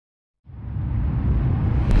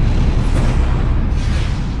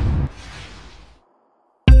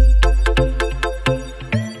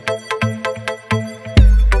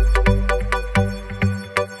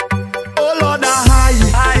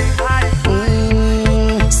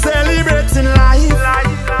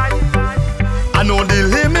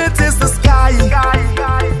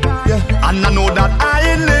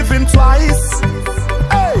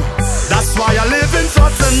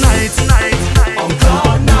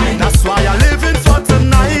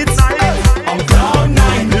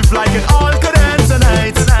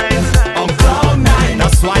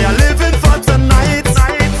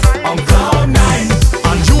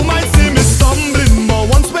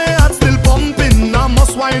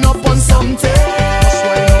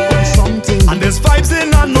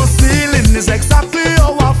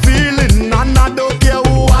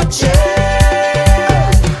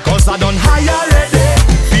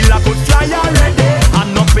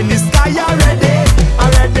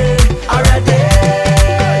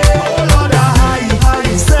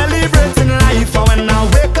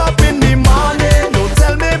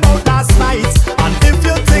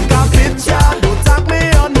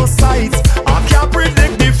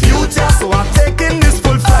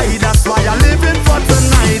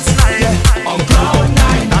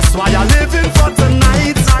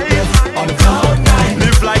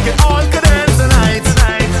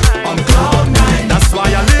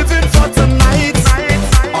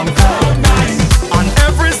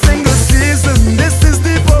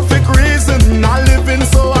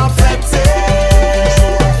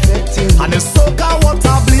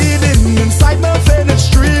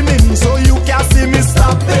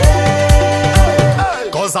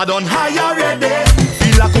I done high already.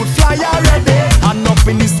 Feel I could fly already. And up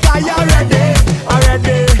in the sky already.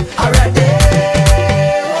 Already.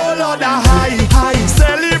 Oh Lord, I high.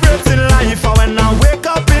 Celebrating life. And when I wake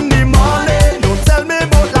up in the morning, don't tell me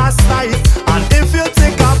about last night. And if you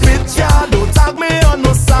take a picture, don't tag me on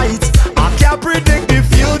no site. I can't predict the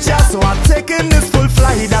future, so I'm taking this full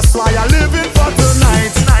flight. That's why I'm living for tonight.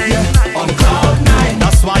 Yeah. On cloud nine.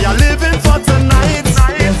 That's why I'm living for tonight.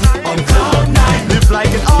 Yeah. On cloud nine. Live like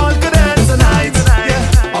it all good end tonight.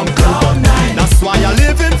 Yeah. On cloud nine. That's why I'm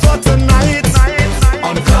living for tonight.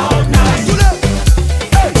 On cloud nine.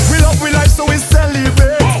 Hey, we love we life, so we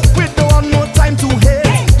celebrate. We don't have no time to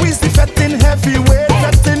hate. We see fetting heavyweight.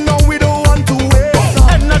 Fetting now we don't want to wait.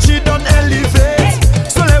 Energy done elevate,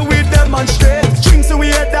 so let we demonstrate. Drinks so we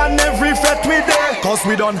head down every fet we day. Cause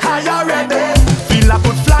we done high already.